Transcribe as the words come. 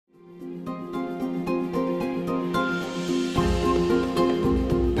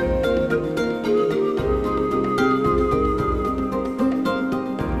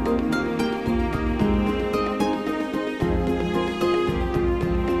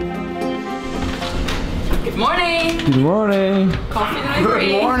morning! Good morning! Coffee delivery!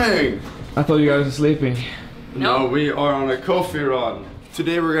 Good morning! I thought you guys were sleeping. No, we are on a coffee run.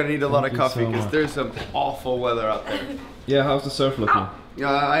 Today we're gonna need a lot of coffee because much. there's some awful weather out there. Yeah, how's the surf looking?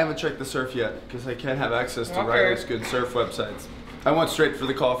 I haven't checked the surf yet because I can't have access to Riley's good surf websites. I went straight for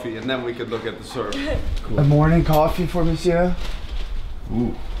the coffee and then we could look at the surf. Cool. A morning coffee for monsieur.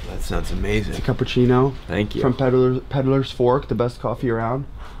 Ooh, that sounds amazing. It's a cappuccino. Thank you. From Peddler's Fork, the best coffee around.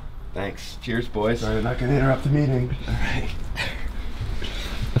 Thanks. Cheers, boys. Sorry, I'm not gonna interrupt the meeting. Alright.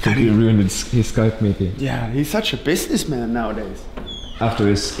 I think he ruined his Skype meeting. Yeah, he's such a businessman nowadays. After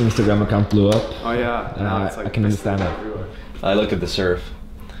his Instagram account blew up. Oh yeah, now it's like I can understand that. everywhere. I looked at the surf.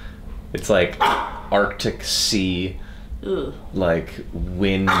 It's like Arctic Sea, like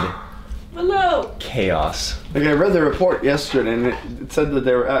wind, Hello! chaos. Like I read the report yesterday and it said that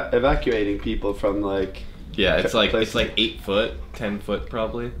they were evacuating people from like... Yeah, it's like places. 8 foot, 10 foot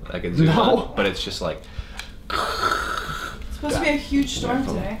probably. I can zoom out, but it's just like. It's supposed to be a huge storm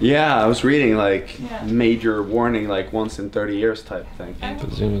today. Yeah, I was reading like Yeah. major warning, like once in 30 years type thing.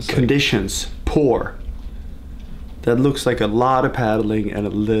 Zoom Conditions poor. That looks like a lot of paddling and a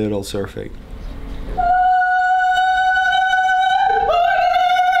little surfing.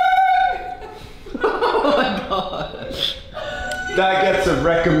 Oh my gosh. That gets a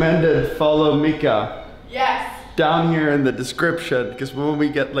recommended follow Mika Yes! down here in the description because when we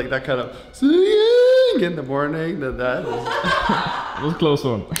get like that kind of singing in the morning, then that is... It was a close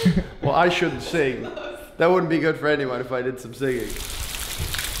one. Well, I shouldn't sing. That wouldn't be good for anyone if I did some singing.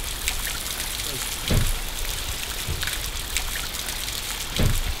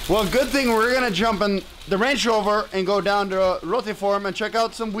 Well, good thing we're gonna jump in the Range Rover and go down to Rotiform and check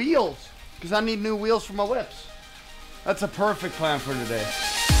out some wheels. Because I need new wheels for my whips. That's a perfect plan for today.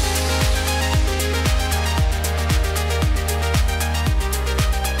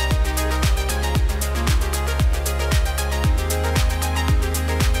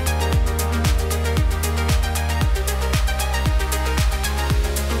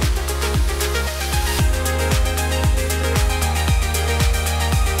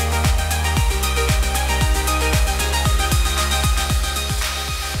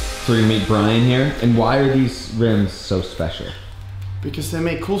 So we meet Brian here, and why are these rims so special? Because they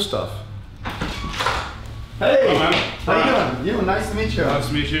make cool stuff. Hey! How you doing? You, nice to meet you. Nice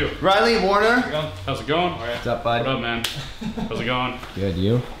to meet you. Riley Warner. How's it going? What's up, bud? What up, man? How's it going? Good,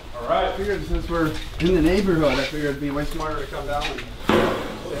 you? All right. I figured since we're in the neighborhood, I figured it'd be way smarter to come down and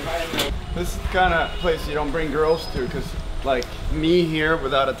say hi. This is the kind of place you don't bring girls to, because like me here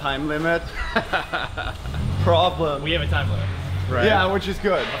without a time limit, problem. We have a time limit. Right. Yeah, which is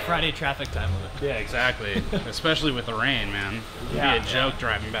good. A Friday traffic time limit. Yeah, exactly. Especially with the rain, man. It'd be a joke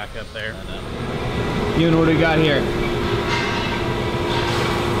driving back up there. You know what we got here?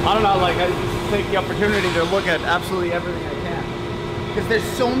 I don't know, like I just take the opportunity to look at absolutely everything I can. Because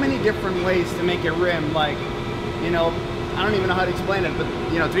there's so many different ways to make a rim, like, you know, I don't even know how to explain it, but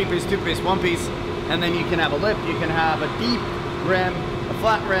you know, 3-piece, 2-piece, 1-piece, and then you can have a lip, you can have a deep rim, a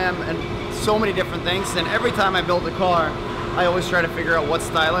flat rim, and so many different things. And every time I build a car, I always try to figure out what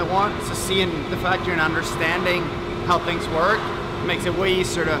style I want. So seeing the factory and understanding how things work makes it way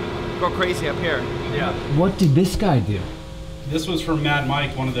easier to go crazy up here. Yeah. What did this guy do? This was from Mad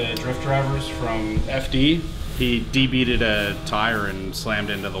Mike, one of the drift drivers from FD. He debeated a tire and slammed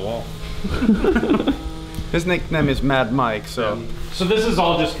into the wall. His nickname is Mad Mike, so. So this is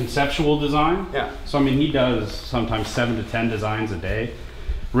all just conceptual design. Yeah. So I mean, he does sometimes 7 to 10 designs a day.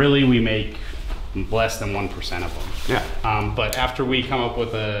 Really, we make less than 1% of them. Yeah. But after we come up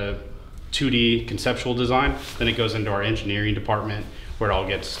with a 2D conceptual design, then it goes into our engineering department where it all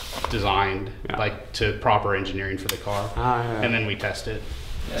gets designed like to proper engineering for the car. And then we test it.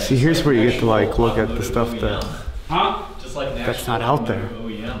 See, here's where you get to like look at the stuff that Just like that's not out there.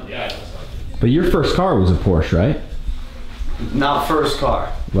 Yeah. But your first car was a Porsche, right? Not first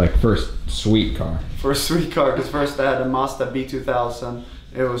car. Like first sweet car. First sweet car, because first I had a Mazda B2000.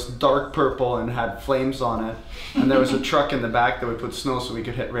 It was dark purple and had flames on it. And there was a truck in the back that would put snow so we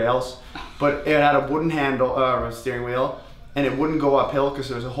could hit rails. But it had a wooden handle, steering wheel, and it wouldn't go uphill because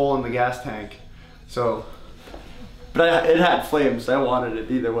there was a hole in the gas tank. So, but it had flames. I wanted it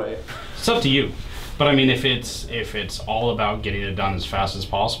either way. It's up to you. But I mean, if it's all about getting it done as fast as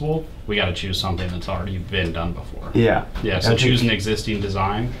possible, we got to choose something that's already been done before. Yeah. Yeah, so choose an existing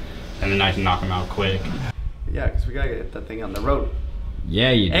design, and then I can knock them out quick. Yeah, because we gotta get that thing on the road.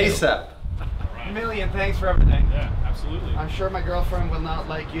 Yeah, you do. ASAP. million thanks for everything. Yeah, absolutely. I'm sure my girlfriend will not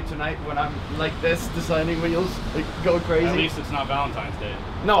like you tonight when I'm like this, designing wheels, like go crazy. At least it's not Valentine's Day.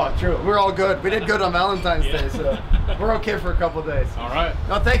 No, true. We're all good. We did good on Valentine's Day, so we're okay for a couple days. All right.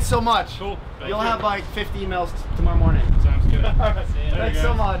 No, thanks so much. Cool. You'll have like 50 emails tomorrow morning. Sounds good. Thanks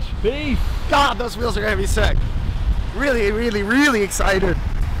so much. Peace. God, those wheels are gonna be sick. Really, really, really excited.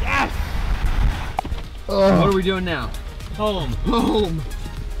 Yes! What are we doing now? Home. Home.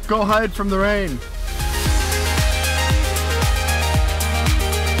 Go hide from the rain.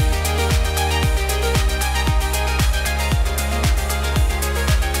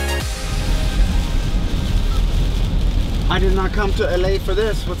 I did not come to LA for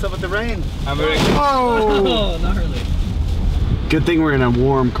this. What's up with the rain? I'm ready. Oh! Oh, not really. Good thing we're in a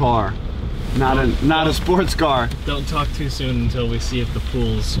warm car. Not a sports car. Don't talk too soon until we see if the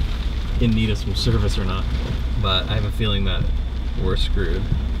pool's in need of some service or not. But I have a feeling that we're screwed.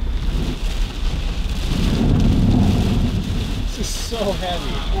 This is so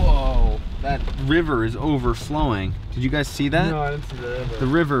heavy. Whoa. That river is overflowing. Did you guys see that? No, I didn't see the river. The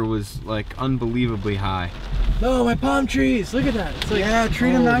river was like unbelievably high. No, my palm trees. Look at that. It's like, Yeah,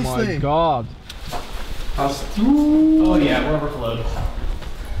 treat them nicely. Oh my god. Oh yeah, we're overflowed.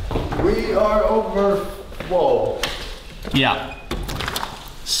 We are over. Whoa. Yeah.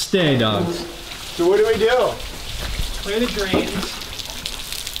 Stay, dogs. So what do we do? Clear the drains.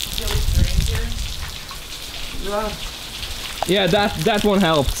 See all these drains here? Yeah, that one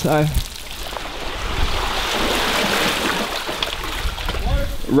helped.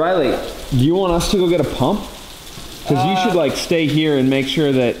 Riley, do you want us to go get a pump? Because you should like stay here and make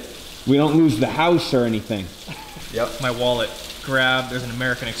sure that we don't lose the house or anything. Yep. My wallet. Grab. There's an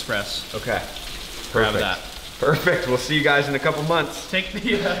American Express. Okay. Grab that. Perfect. We'll see you guys in a couple months. Take the.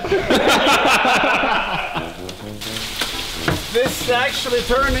 This actually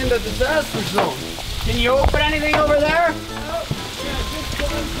turned into disaster zone. Can you open anything over there?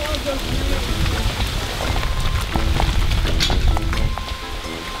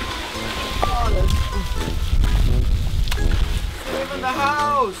 Live in the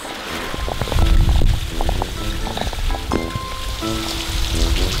house.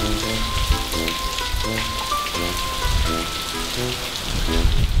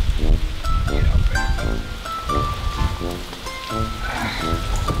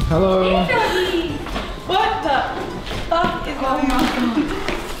 Hello. What the fuck is going on?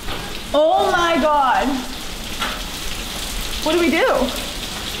 Oh my god. What do we do?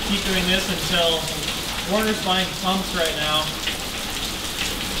 Keep doing this until Warner's buying pumps right now.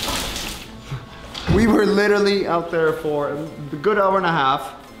 We were literally out there for a good hour and a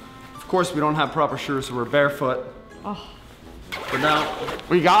half. Of course, we don't have proper shoes, so we're barefoot. Oh. But now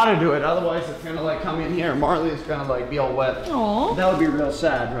we gotta do it, otherwise it's gonna like come in here. Marley's gonna like be all wet. Oh. That would be real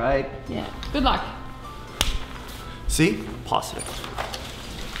sad, right? Yeah. Good luck. See? Positive.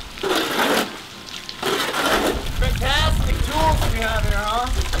 Fantastic tools we have here, huh?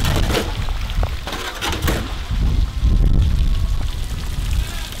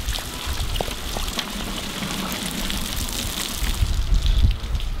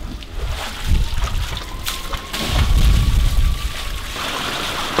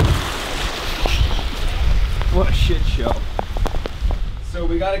 What a shit show. So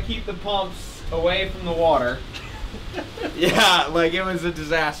we gotta keep the pumps away from the water. Yeah, like it was a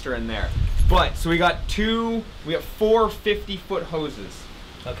disaster in there. But, so we got four 50-foot hoses.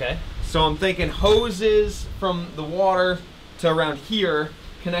 Okay. So I'm thinking hoses from the water to around here,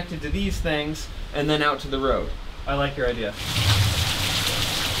 connected to these things, and then out to the road. I like your idea.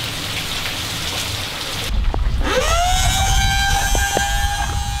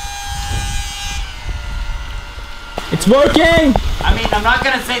 It's working! I mean, I'm not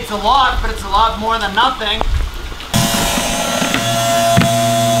gonna say it's a lot, but it's a lot more than nothing.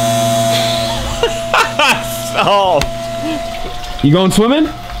 Oh! You going swimming?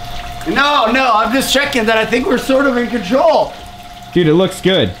 No, I'm just checking that I think we're sort of in control. Dude, it looks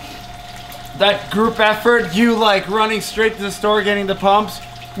good. That group effort, you like running straight to the store getting the pumps,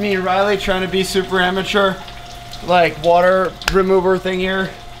 me and Riley trying to be super amateur, like water remover thing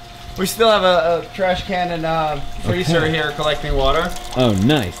here. We still have a trash can and freezer here collecting water. Oh,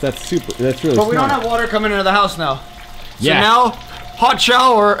 nice. That's super. That's really But smart. we don't have water coming into the house now. So Yeah. now, hot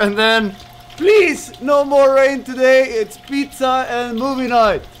shower and then, please, no more rain today. It's pizza and movie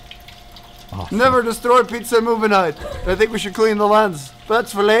night. Awesome. Never destroy pizza and movie night. I think we should clean the lens. But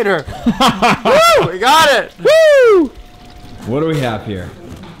that's for later. Woo! We got it! Woo! What do we have here?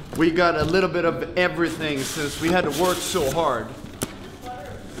 We got a little bit of everything since we had to work so hard.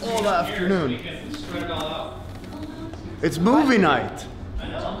 All afternoon. Spread it all out. It's movie night.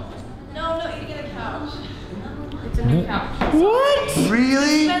 No, you gotta the new couch. What?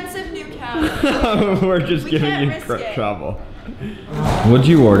 Really? Expensive new couch. We're just We giving can't you risk it. trouble. What'd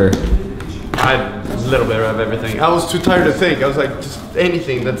you order? I had a little bit of everything. I was too tired to think. I was like, just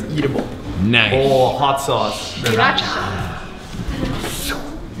anything that's eatable. Nice. Oh, hot sauce.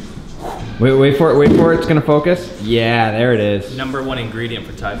 Wait for it. It's gonna focus. Yeah, there it is. #1 ingredient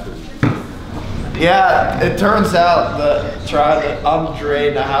for Thai food. Yeah, it turns out that trying to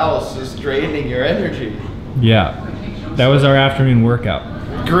undrain the house is draining your energy. Yeah, that was our afternoon workout.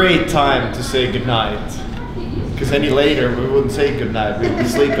 Great time to say goodnight. Because any later we wouldn't say goodnight, we'd be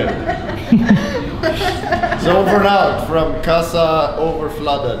sleeping. It's over and out from Casa over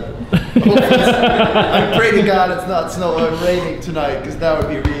flooded. I pray to God it's not raining tonight, because that would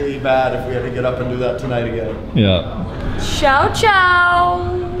be really bad if we had to get up and do that tonight again. Yeah. Ciao,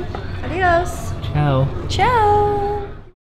 ciao. Adios. Ciao. Ciao.